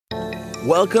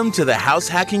Welcome to the House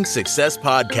Hacking Success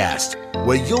Podcast,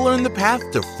 where you'll learn the path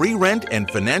to free rent and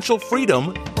financial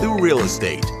freedom through real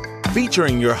estate.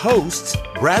 Featuring your hosts,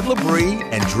 Brad Labrie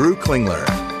and Drew Klingler.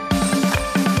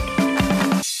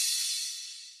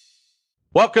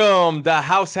 Welcome to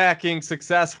House Hacking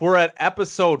Success. We're at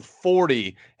episode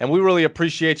 40, and we really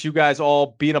appreciate you guys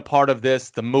all being a part of this,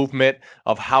 the movement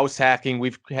of house hacking.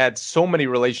 We've had so many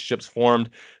relationships formed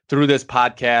through this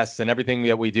podcast and everything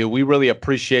that we do. We really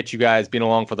appreciate you guys being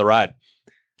along for the ride.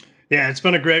 Yeah, it's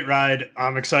been a great ride.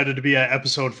 I'm excited to be at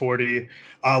episode 40.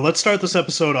 Let's start this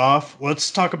episode off. Let's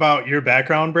talk about your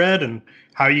background, Brad, and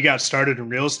how you got started in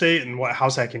real estate and what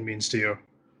house hacking means to you.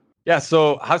 Yeah,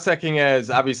 so house hacking is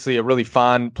obviously a really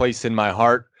fond place in my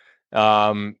heart.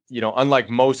 Unlike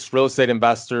most real estate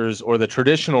investors or the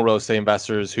traditional real estate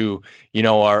investors who,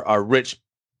 are rich,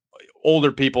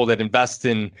 older people that invest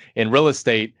in real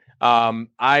estate,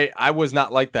 I was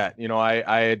not like that.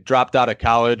 I had dropped out of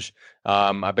college.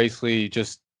 I basically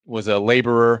just was a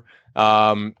laborer, in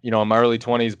my early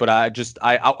 20s, but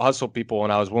I out hustled people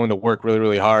and I was willing to work really,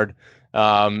 really hard.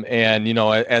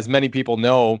 As many people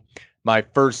know, my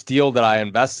first deal that I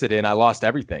invested in, I lost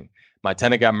everything. My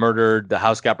tenant got murdered. The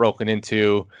house got broken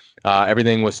into.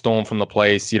 Everything was stolen from the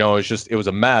place. It was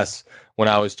a mess when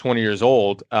I was 20 years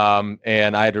old.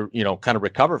 And I had to, kind of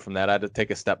recover from that. I had to take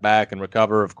a step back and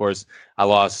recover. Of course, I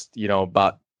lost,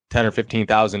 about $10,000 or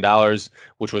 $15,000,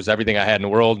 which was everything I had in the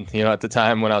world, at the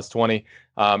time when I was 20,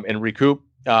 and recoup.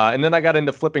 And then I got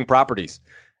into flipping properties.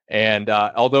 And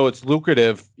although it's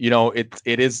lucrative,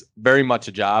 it is very much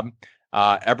a job.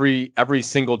 Every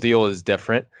single deal is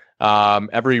different.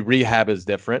 Every rehab is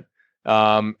different.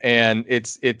 And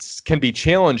it's can be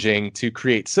challenging to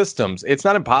create systems. It's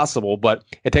not impossible, but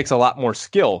it takes a lot more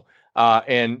skill.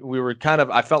 And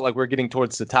I felt like we were getting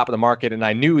towards the top of the market, and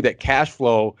I knew that cash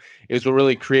flow is what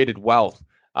really created wealth.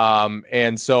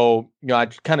 And so, I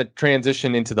kind of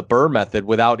transitioned into the BRRRR method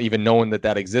without even knowing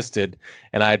that existed.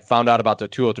 And I had found out about the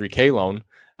 203K loan.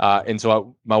 And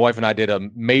so my wife and I did a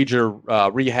major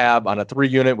rehab on a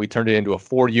 3-unit. We turned it into a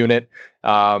 4-unit.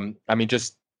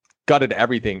 Just gutted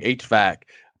everything, HVAC,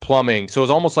 plumbing. So it was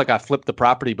almost like I flipped the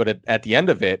property, but at the end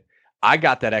of it, I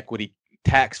got that equity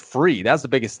tax free. That's the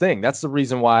biggest thing. That's the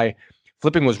reason why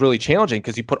flipping was really challenging,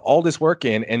 because you put all this work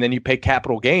in and then you pay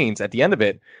capital gains at the end of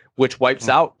it, which wipes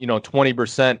out,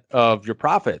 20% of your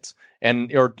profits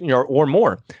or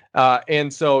more.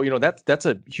 And so, that's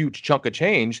a huge chunk of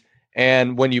change.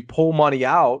 And when you pull money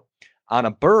out on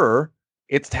a BRRRR,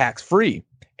 it's tax free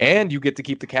and you get to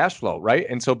keep the cash flow, right?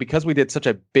 And so because we did such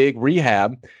a big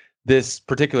rehab, this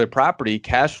particular property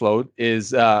cash flow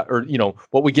is,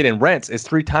 what we get in rents is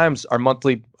 3 times our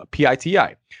monthly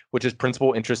PITI, which is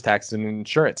principal, interest, tax, and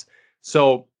insurance.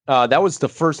 So that was the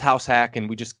first house hack, and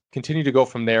we just continue to go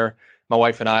from there, my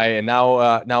wife and I. And now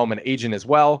I'm an agent as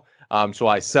well. So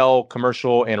I sell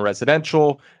commercial and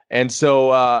residential. And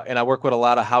so, and I work with a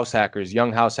lot of house hackers,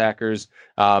 young house hackers,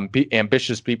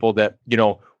 ambitious people that,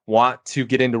 want to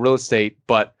get into real estate,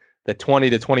 but the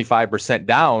 20 to 25%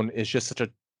 down is just such a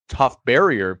tough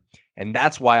barrier. And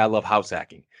that's why I love house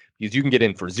hacking, because you can get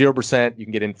in for 0%, you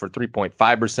can get in for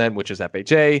 3.5%, which is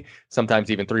FHA,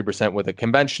 sometimes even 3% with a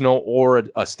conventional or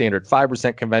a standard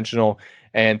 5% conventional,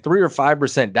 and 3 or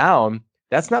 5% down.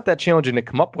 That's not that challenging to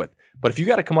come up with. But if you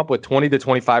got to come up with 20 to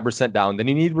 25% down, then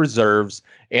you need reserves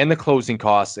and the closing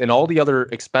costs and all the other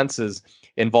expenses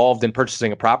involved in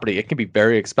purchasing a property. It can be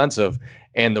very expensive,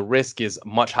 and the risk is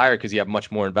much higher because you have much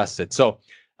more invested. So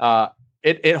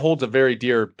it holds a very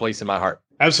dear place in my heart.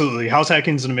 Absolutely. House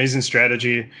hacking is an amazing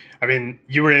strategy.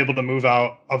 You were able to move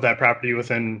out of that property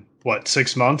within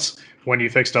 6 months when you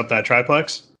fixed up that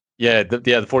triplex? Yeah,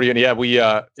 the 40 unit. Yeah, we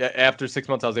after 6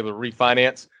 months I was able to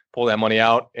refinance, pull that money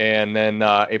out, and then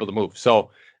able to move.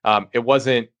 So it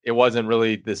wasn't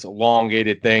really this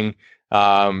elongated thing,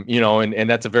 and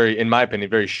that's a very, in my opinion,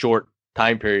 very short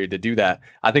time period to do that.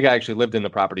 I think I actually lived in the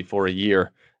property for a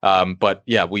year, but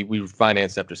yeah, we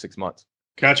refinanced after 6 months.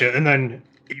 Gotcha. And then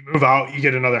you move out, you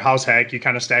get another house hack, you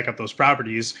kind of stack up those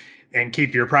properties and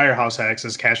keep your prior house hacks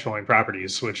as cash flowing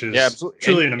properties, which is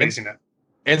truly an amazing net.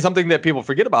 And something that people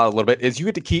forget about a little bit is you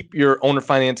get to keep your owner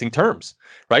financing terms,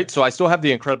 right? So I still have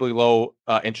the incredibly low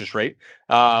interest rate.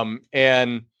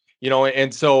 And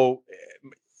so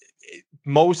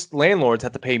most landlords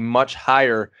have to pay much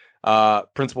higher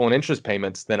principal and interest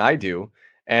payments than I do.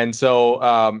 And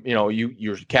so,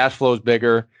 your cash flow is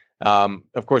bigger.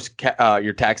 Of course,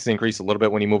 your taxes increase a little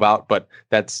bit when you move out, but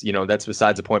that's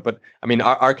besides the point. But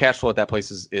our cash flow at that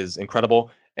place is incredible.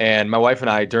 And my wife and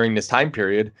I, during this time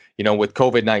period, with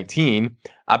COVID-19,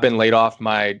 I've been laid off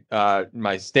my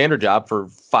standard job for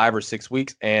 5 or 6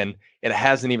 weeks, and it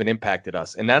hasn't even impacted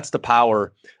us. And that's the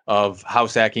power of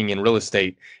house hacking and real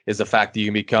estate, is the fact that you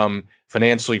can become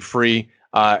financially free.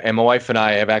 And my wife and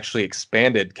I have actually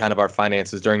expanded kind of our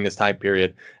finances during this time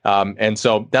period. And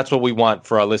so that's what we want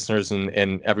for our listeners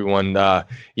and everyone, that's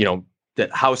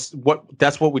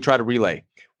what we try to relay,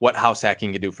 what house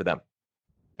hacking can do for them.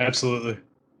 Absolutely.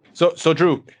 So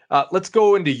Drew, let's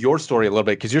go into your story a little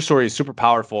bit, because your story is super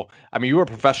powerful. I mean, you were a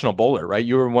professional bowler, right?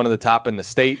 You were one of the top in the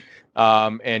state,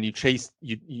 and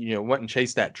you went and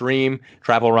chased that dream,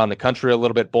 travel around the country a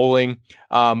little bit bowling.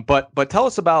 But tell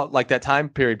us about like that time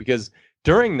period, because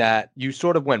during that you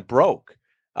sort of went broke.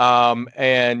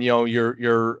 And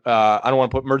you're I don't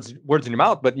want to put words in your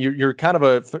mouth, but you're kind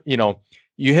of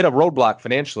you hit a roadblock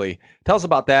financially. Tell us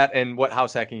about that and what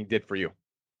house hacking did for you.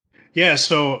 Yeah,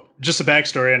 so just a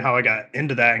backstory on how I got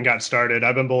into that and got started.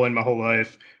 I've been bowling my whole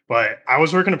life, but I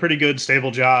was working a pretty good,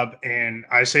 stable job, and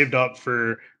I saved up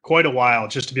for quite a while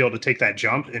just to be able to take that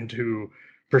jump into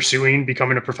pursuing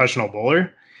becoming a professional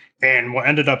bowler. And what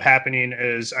ended up happening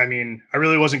is, I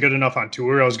really wasn't good enough on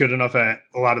tour. I was good enough at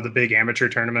a lot of the big amateur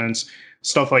tournaments,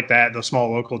 stuff like that, the small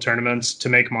local tournaments, to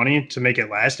make money, to make it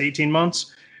last 18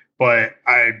 months. But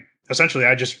I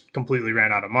just completely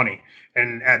ran out of money.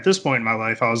 And at this point in my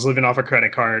life, I was living off a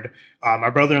credit card. My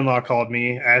brother-in-law called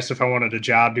me, asked if I wanted a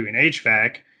job doing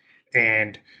HVAC,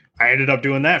 and I ended up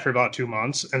doing that for about 2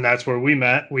 months. And that's where we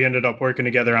met. We ended up working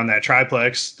together on that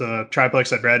triplex, the triplex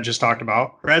that Brad just talked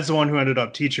about. Brad's the one who ended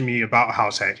up teaching me about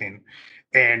house hacking.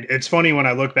 And it's funny when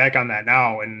I look back on that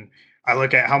now and I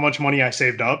look at how much money I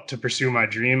saved up to pursue my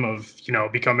dream of,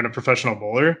 becoming a professional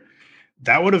bowler.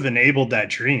 That would have enabled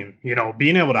that dream,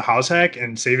 being able to house hack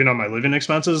and saving on my living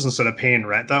expenses instead of paying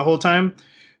rent that whole time.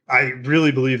 I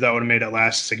really believe that would have made it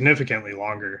last significantly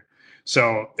longer.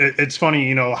 So it's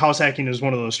funny, house hacking is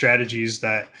one of those strategies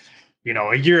that,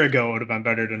 a year ago would have been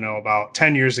better to know about.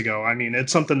 10 years ago,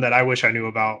 it's something that I wish I knew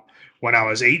about when I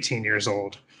was 18 years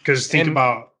old. Because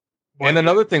and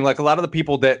another thing, like a lot of the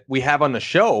people that we have on the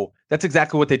show, that's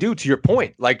exactly what they do, to your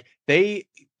point. Like they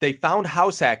found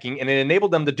house hacking and it enabled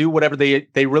them to do whatever they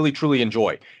really truly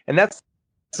enjoy. And that's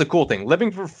the cool thing,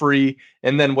 living for free.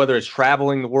 And then whether it's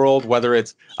traveling the world, whether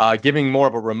it's giving more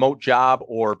of a remote job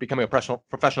or becoming a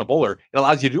professional bowler, it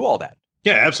allows you to do all that.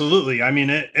 Yeah, absolutely.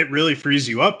 It really frees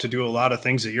you up to do a lot of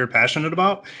things that you're passionate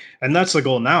about. And that's the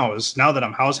goal now, is now that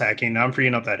I'm house hacking, now I'm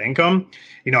freeing up that income.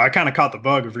 I kind of caught the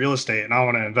bug of real estate and I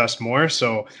want to invest more.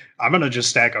 So I'm going to just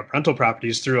stack up rental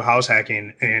properties through house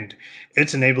hacking, and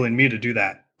it's enabling me to do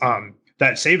that.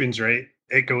 That savings rate,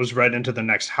 it goes right into the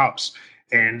next house.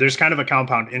 And there's kind of a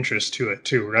compound interest to it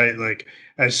too, right? Like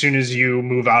as soon as you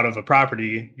move out of a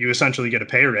property, you essentially get a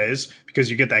pay raise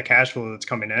because you get that cash flow that's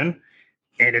coming in.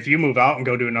 And if you move out and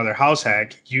go do another house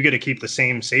hack, you get to keep the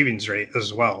same savings rate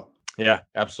as well. Yeah,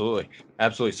 absolutely.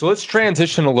 Absolutely. So let's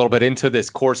transition a little bit into this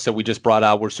course that we just brought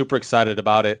out. We're super excited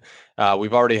about it.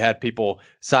 We've already had people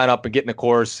sign up and get in the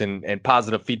course and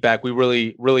positive feedback. We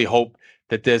really, really hope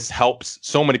that this helps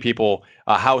so many people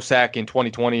house hack in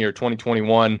 2020 or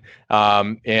 2021.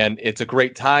 And it's a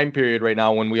great time period right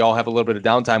now when we all have a little bit of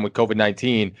downtime with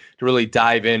COVID-19 to really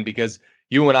dive in, because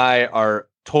you and I are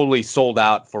totally sold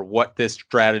out for what this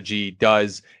strategy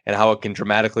does and how it can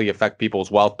dramatically affect people's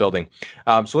wealth building.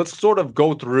 So let's sort of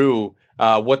go through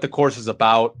what the course is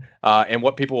about and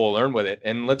what people will learn with it.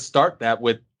 And let's start that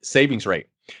with savings rate.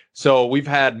 So we've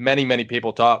had many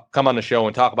people come on the show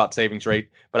and talk about savings rate,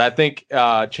 but I think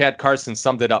Chad Carson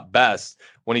summed it up best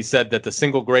when he said that the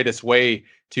single greatest way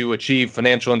to achieve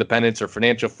financial independence or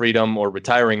financial freedom or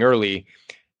retiring early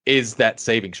is that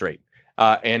savings rate.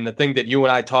 And the thing that you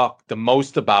and I talk the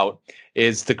most about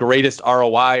is the greatest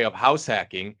ROI of house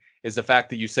hacking is the fact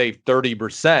that you save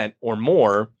 30% or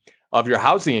more of your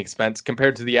housing expense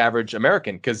compared to the average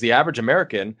American, because the average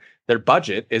American, their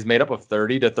budget is made up of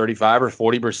 30 to 35 or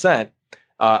 40%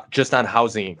 just on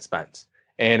housing expense.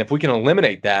 And if we can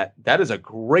eliminate that, that is a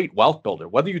great wealth builder.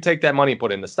 Whether you take that money and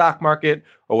put it in the stock market,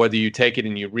 or whether you take it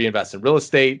and you reinvest in real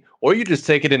estate, or you just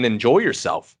take it and enjoy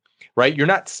yourself, right? You're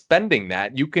not spending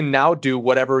that. You can now do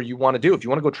whatever you want to do. If you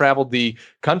want to go travel the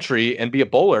country and be a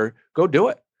bowler, go do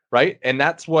it, right? And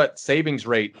that's what savings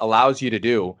rate allows you to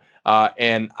do.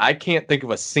 And I can't think of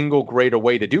a single greater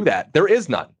way to do that. There is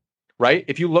none, right?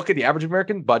 If you look at the average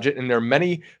American budget, and there are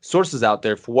many sources out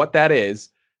there for what that is,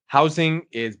 housing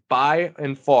is by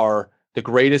and far the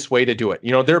greatest way to do it.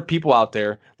 There are people out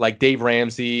there like Dave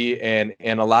Ramsey and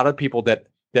a lot of people that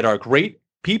are great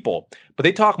people, but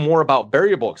they talk more about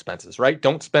variable expenses, right?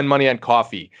 Don't spend money on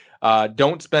coffee.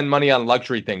 Don't spend money on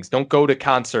luxury things. Don't go to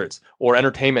concerts or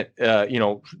entertainment.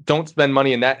 Don't spend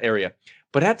money in that area.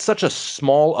 But that's such a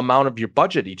small amount of your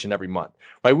budget each and every month,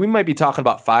 right? We might be talking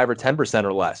about 5 or 10%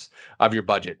 or less of your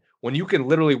budget when you can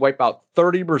literally wipe out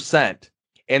 30%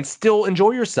 and still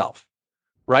enjoy yourself,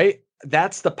 right?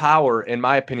 That's the power, in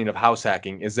my opinion, of house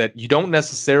hacking, is that you don't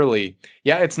necessarily,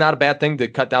 it's not a bad thing to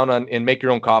cut down on and make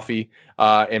your own coffee.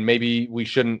 And maybe we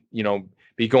shouldn't,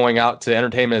 be going out to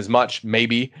entertainment as much,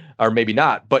 maybe, or maybe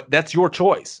not, but that's your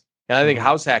choice. And I think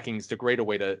house hacking is the greater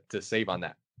way to save on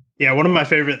that. Yeah, one of my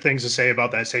favorite things to say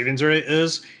about that savings rate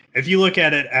is if you look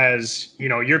at it as,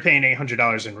 you're paying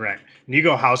 $800 in rent and you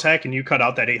go house hack and you cut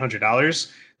out that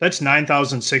 $800, that's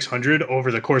 $9,600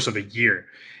 over the course of a year.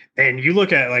 And you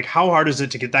look at like, how hard is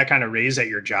it to get that kind of raise at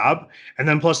your job? And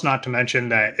then plus not to mention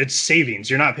that it's savings.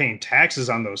 You're not paying taxes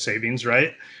on those savings,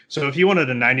 right? So if you wanted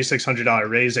a $9,600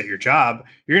 raise at your job,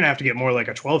 you're going to have to get more like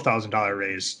a $12,000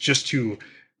 raise just to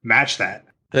match that.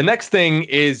 The next thing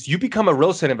is you become a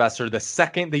real estate investor the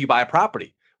second that you buy a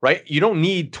property, right? You don't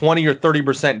need 20 or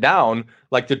 30% down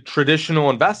like the traditional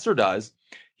investor does.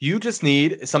 You just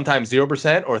need sometimes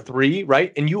 0% or 3%,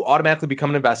 right? And you automatically become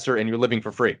an investor and you're living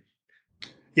for free.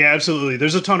 Yeah, absolutely.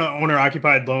 There's a ton of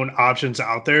owner-occupied loan options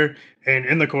out there. And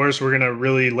in the course, we're going to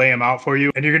really lay them out for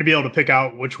you. And you're going to be able to pick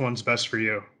out which one's best for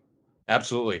you.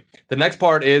 Absolutely. The next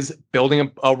part is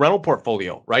building a rental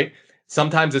portfolio, right?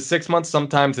 Sometimes it's 6 months,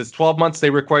 sometimes it's 12 months. They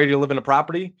require you to live in a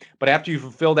property. But after you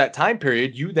fulfill that time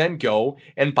period, you then go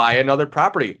and buy another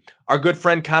property. Our good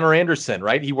friend Connor Anderson,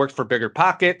 right? He works for Bigger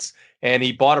Pockets and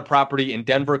he bought a property in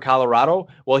Denver, Colorado.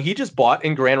 Well, he just bought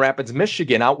in Grand Rapids,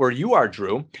 Michigan, out where you are,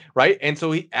 Drew, right? And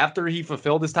so after he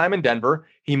fulfilled his time in Denver,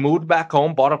 he moved back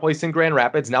home, bought a place in Grand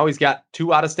Rapids. Now he's got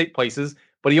 2 out-of-state places,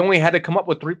 but he only had to come up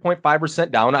with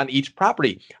 3.5% down on each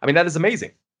property. I mean, that is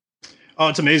amazing. Oh,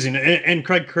 it's amazing. And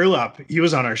Craig Kurlop, he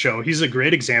was on our show. He's a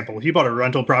great example. He bought a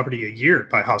rental property a year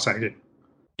by house hacking.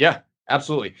 Yeah,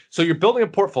 absolutely. So you're building a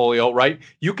portfolio, right?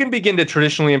 You can begin to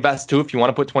traditionally invest too if you want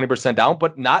to put 20% down,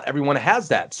 but not everyone has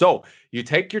that. So you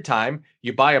take your time,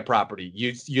 you buy a property,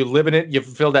 you live in it, you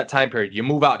fulfill that time period, you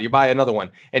move out, you buy another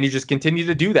one, and you just continue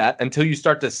to do that until you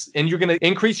start to, and you're going to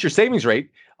increase your savings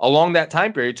rate along that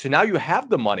time period. So now you have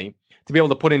the money to be able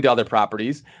to put into other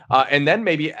properties. And then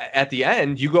maybe at the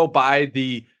end, you go buy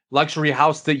the luxury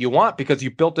house that you want because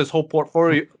you built this whole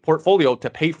portfolio to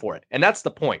pay for it. And that's the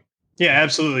point. Yeah,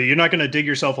 absolutely. You're not going to dig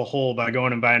yourself a hole by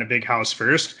going and buying a big house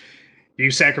first.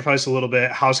 You sacrifice a little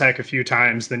bit, house hack a few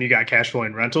times, then you got cash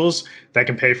flowing rentals that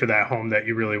can pay for that home that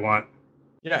you really want.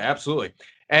 Yeah, absolutely.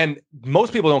 And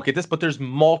most people don't get this, but there's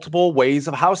multiple ways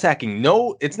of house hacking.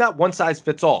 No, it's not one size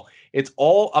fits all. It's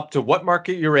all up to what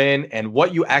market you're in and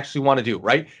what you actually want to do,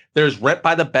 right? There's rent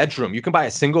by the bedroom. You can buy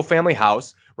a single family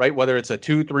house, right? Whether it's a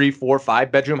 2, 3, 4,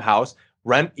 5 bedroom house,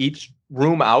 rent each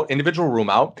room out, individual room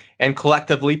out, and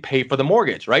collectively pay for the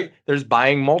mortgage, right? There's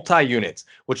buying multi-units,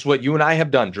 which is what you and I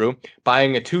have done, Drew.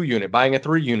 Buying a 2-unit, buying a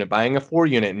 3-unit, buying a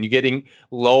 4-unit, and you're getting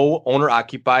low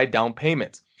owner-occupied down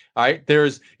payments. All right.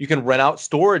 You can rent out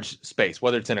storage space,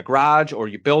 whether it's in a garage or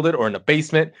you build it or in a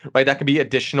basement, right? That could be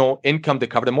additional income to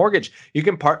cover the mortgage. You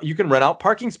can rent out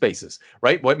parking spaces,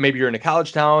 right? Maybe you're in a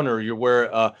college town or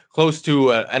you're close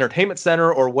to an entertainment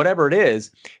center or whatever it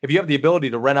is. If you have the ability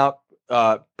to rent out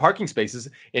parking spaces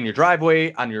in your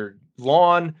driveway, on your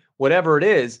lawn, whatever it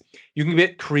is, you can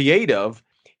get creative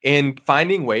in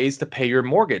finding ways to pay your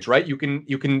mortgage, right? You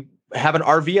can have an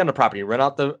RV on the property, rent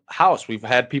out the house. We've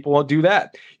had people do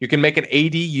that. You can make an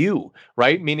ADU,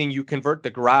 right? Meaning you convert the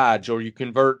garage or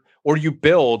you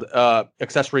build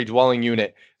accessory dwelling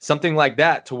unit, something like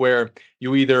that, to where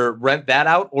you either rent that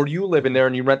out or you live in there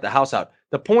and you rent the house out.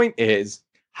 The point is,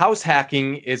 house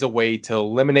hacking is a way to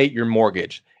eliminate your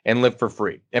mortgage and live for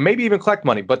free and maybe even collect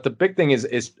money. But the big thing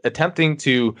is attempting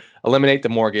to eliminate the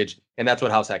mortgage. And that's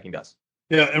what house hacking does.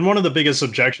 Yeah. And one of the biggest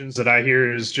objections that I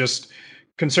hear is just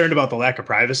concerned about the lack of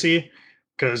privacy,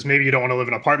 because maybe you don't want to live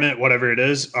in an apartment, whatever it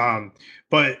is.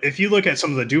 But if you look at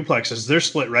some of the duplexes, they're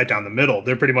split right down the middle.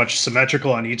 They're pretty much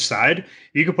symmetrical on each side.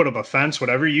 You can put up a fence,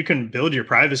 whatever. You can build your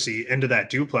privacy into that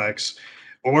duplex.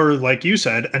 Or like you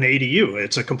said, an ADU.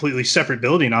 It's a completely separate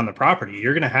building on the property.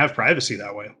 You're going to have privacy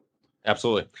that way.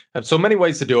 Absolutely. There's so many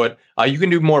ways to do it. You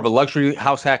can do more of a luxury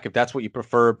house hack if that's what you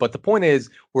prefer. But the point is,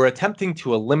 we're attempting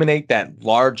to eliminate that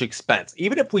large expense.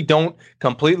 Even if we don't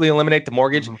completely eliminate the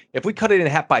mortgage, if we cut it in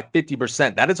half by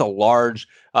 50%, that is a large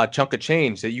chunk of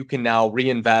change that you can now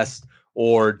reinvest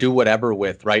or do whatever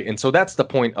with, right? And so that's the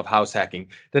point of house hacking.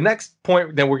 The next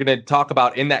point that we're going to talk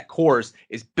about in that course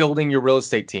is building your real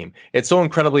estate team. It's so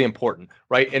incredibly important,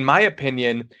 right? In my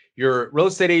opinion, your real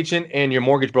estate agent and your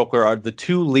mortgage broker are the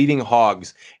two leading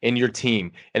hogs in your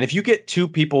team. And if you get two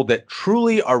people that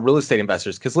truly are real estate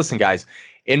investors, because listen, guys,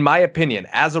 in my opinion,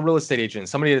 as a real estate agent,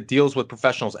 somebody that deals with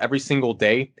professionals every single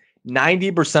day,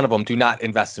 90% of them do not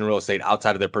invest in real estate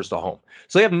outside of their personal home.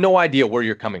 So they have no idea where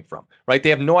you're coming from, right?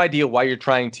 They have no idea why you're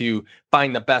trying to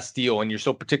find the best deal and you're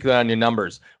so particular on your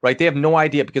numbers, right? They have no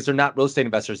idea because they're not real estate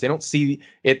investors. They don't see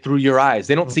it through your eyes.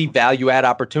 They don't see value add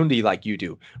opportunity like you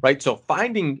do, right? So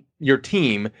finding your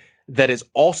team that is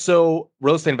also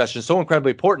real estate investors is so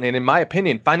incredibly important. And in my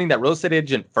opinion, finding that real estate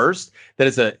agent first, that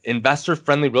is an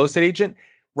investor-friendly real estate agent.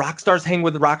 Rock stars hang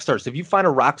with the rock stars. If you find a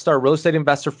rock star real estate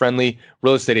investor friendly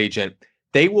real estate agent,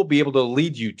 they will be able to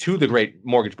lead you to the great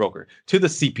mortgage broker, to the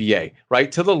CPA,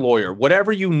 right? To the lawyer,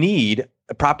 whatever you need,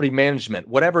 property management,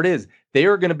 whatever it is, they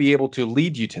are going to be able to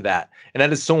lead you to that. And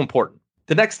that is so important.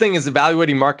 The next thing is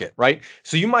evaluating market, right?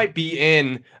 So you might be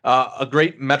in a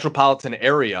great metropolitan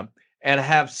area and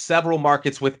have several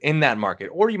markets within that market.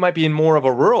 Or you might be in more of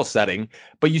a rural setting,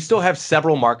 but you still have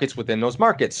several markets within those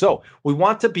markets. So we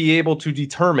want to be able to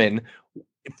determine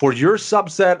for your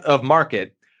subset of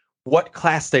market what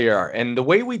class they are. And the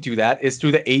way we do that is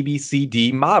through the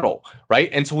ABCD model,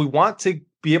 right? And so we want to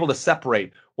be able to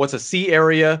separate what's a C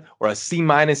area or a C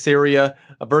minus area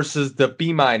versus the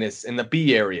B minus and the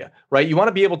B area, right? You want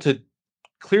to be able to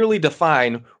clearly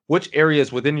define which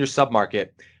areas within your submarket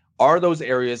are those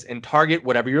areas and target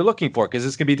whatever you're looking for, because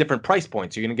this can be different price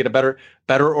points. You're going to get a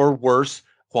better or worse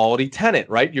quality tenant,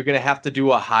 right? You're going to have to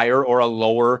do a higher or a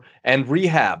lower end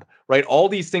rehab, right? All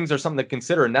these things are something to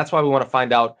consider. And that's why we want to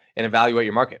find out and evaluate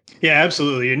your market. Yeah,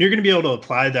 absolutely. And you're going to be able to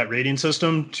apply that rating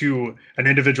system to an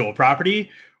individual property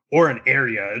or an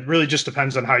area. It really just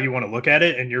depends on how you want to look at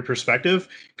it and your perspective,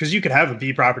 because you could have a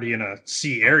B property in a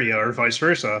C area or vice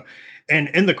versa. And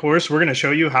in the course, we're going to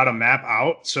show you how to map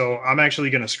out. So I'm actually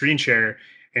going to screen share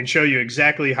and show you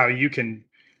exactly how you can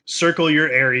circle your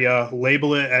area,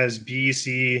 label it as B,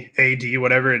 C, A, D,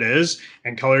 whatever it is,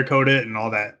 and color code it and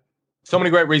all that. So many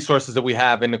great resources that we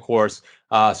have in the course.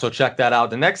 So check that out.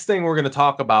 The next thing we're going to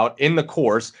talk about in the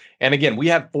course, and again, we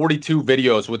have 42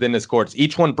 videos within this course.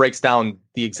 Each one breaks down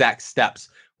the exact steps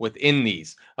within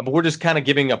these, but we're just kind of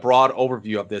giving a broad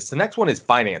overview of this. The next one is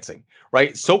financing,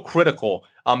 right? So critical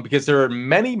because there are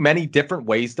many, many different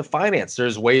ways to finance.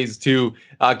 There's ways to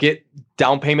get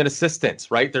down payment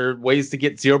assistance, right? There are ways to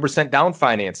get 0% down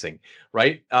financing,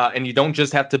 right? And you don't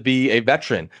just have to be a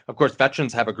veteran. Of course,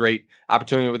 veterans have a great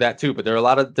opportunity with that too, but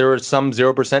there are some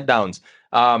 0% downs,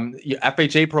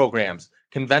 FHA programs,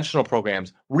 conventional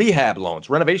programs, rehab loans,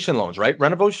 renovation loans, right?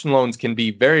 Renovation loans can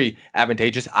be very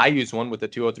advantageous. I use one with the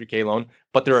 203K loan,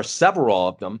 but there are several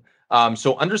of them.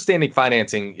 So understanding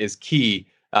financing is key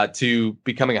to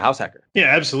becoming a house hacker. Yeah,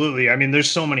 absolutely. I mean,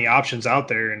 there's so many options out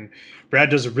there, and Brad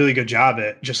does a really good job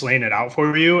at just laying it out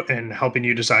for you and helping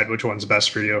you decide which one's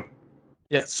best for you.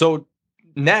 Yeah. So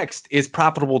next is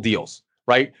profitable deals,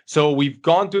 right? So we've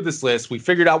gone through this list. We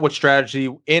figured out what strategy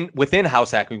within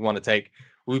house hacking we want to take.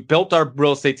 We've built our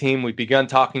real estate team. We've begun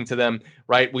talking to them,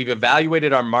 right? We've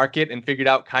evaluated our market and figured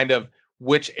out kind of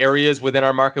which areas within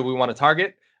our market we want to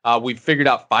target. We've figured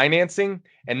out financing.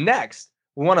 And next,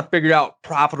 we want to figure out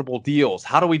profitable deals.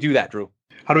 How do we do that, Drew?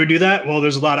 How do we do that? Well,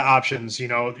 there's a lot of options. You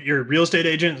know, your real estate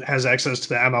agent has access to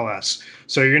the MLS.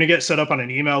 So you're going to get set up on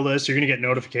an email list. You're going to get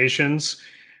notifications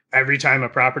every time a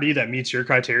property that meets your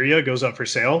criteria goes up for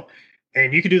sale.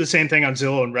 And you can do the same thing on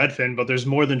Zillow and Redfin, but there's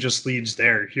more than just leads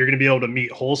there. You're going to be able to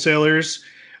meet wholesalers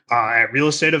at real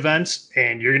estate events,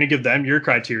 and you're going to give them your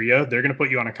criteria. They're going to put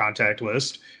you on a contact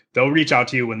list. They'll reach out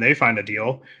to you when they find a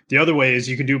deal. The other way is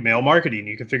you can do mail marketing.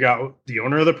 You can figure out the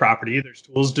owner of the property. There's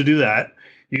tools to do that.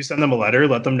 You send them a letter,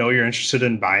 let them know you're interested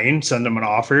in buying, send them an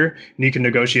offer, and you can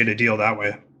negotiate a deal that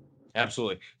way.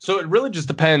 Absolutely. So it really just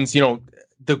depends. You know,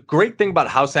 the great thing about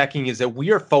house hacking is that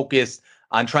we are focused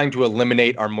on trying to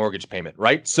eliminate our mortgage payment,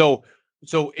 right? So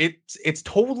it's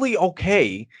totally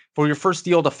okay for your first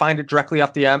deal to find it directly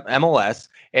off the MLS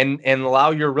and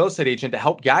allow your real estate agent to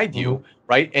help guide you,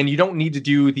 right? And you don't need to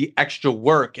do the extra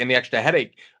work and the extra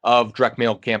headache of direct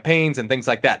mail campaigns and things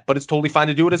like that. But it's totally fine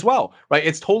to do it as well, right?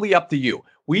 It's totally up to you.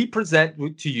 We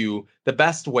present to you the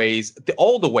best ways,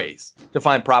 all the ways to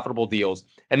find profitable deals.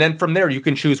 And then from there, you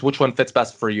can choose which one fits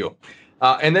best for you.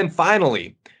 And then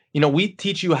finally, you know, we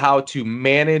teach you how to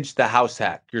manage the house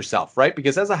hack yourself, right?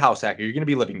 Because as a house hacker, you're going to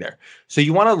be living there. So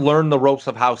you want to learn the ropes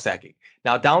of house hacking.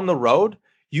 Now, down the road,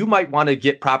 you might want to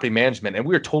get property management, and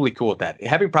we're totally cool with that.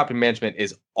 Having property management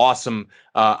is awesome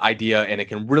idea, and it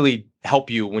can really help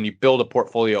you when you build a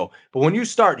portfolio. But when you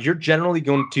start, you're generally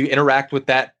going to interact with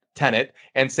that tenant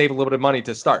and save a little bit of money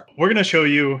to start. We're going to show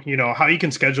you, how you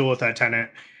can schedule with that tenant,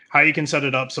 how you can set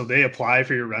it up so they apply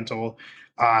for your rental,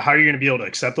 how you're going to be able to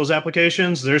accept those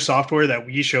applications. There's software that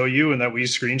we show you and that we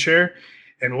screen share,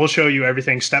 and we'll show you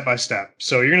everything step by step.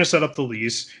 So you're going to set up the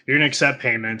lease, you're going to accept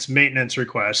payments, maintenance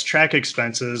requests, track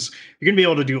expenses. You're going to be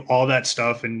able to do all that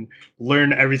stuff and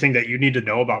learn everything that you need to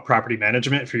know about property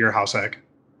management for your house hack.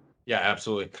 Yeah,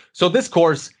 absolutely. So this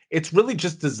course, it's really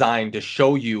just designed to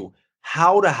show you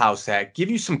how to house hack, give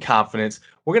you some confidence.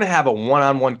 We're going to have a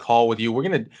one-on-one call with you. We're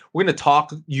going to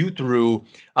talk you through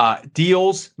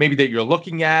deals maybe that you're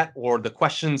looking at, or the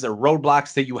questions or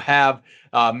roadblocks that you have.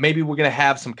 Maybe we're going to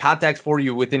have some contacts for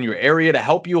you within your area to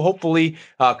help you, hopefully,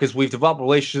 because we've developed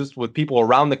relationships with people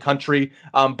around the country.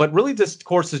 But really, this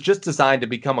course is just designed to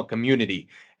become a community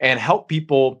and help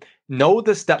people know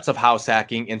the steps of house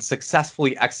hacking and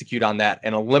successfully execute on that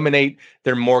and eliminate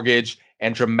their mortgage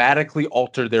and dramatically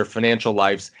alter their financial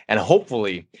lives, and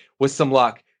hopefully, with some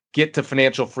luck, get to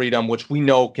financial freedom, which we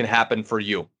know can happen for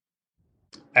you.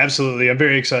 Absolutely. I'm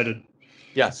very excited.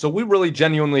 Yeah, so we really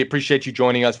genuinely appreciate you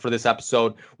joining us for this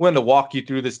episode. We wanted to walk you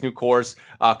through this new course,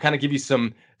 kind of give you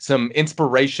some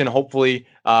inspiration, hopefully,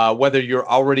 whether you're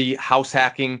already house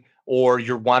hacking or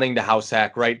you're wanting to house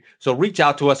hack, right? So reach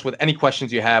out to us with any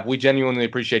questions you have. We genuinely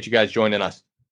appreciate you guys joining us.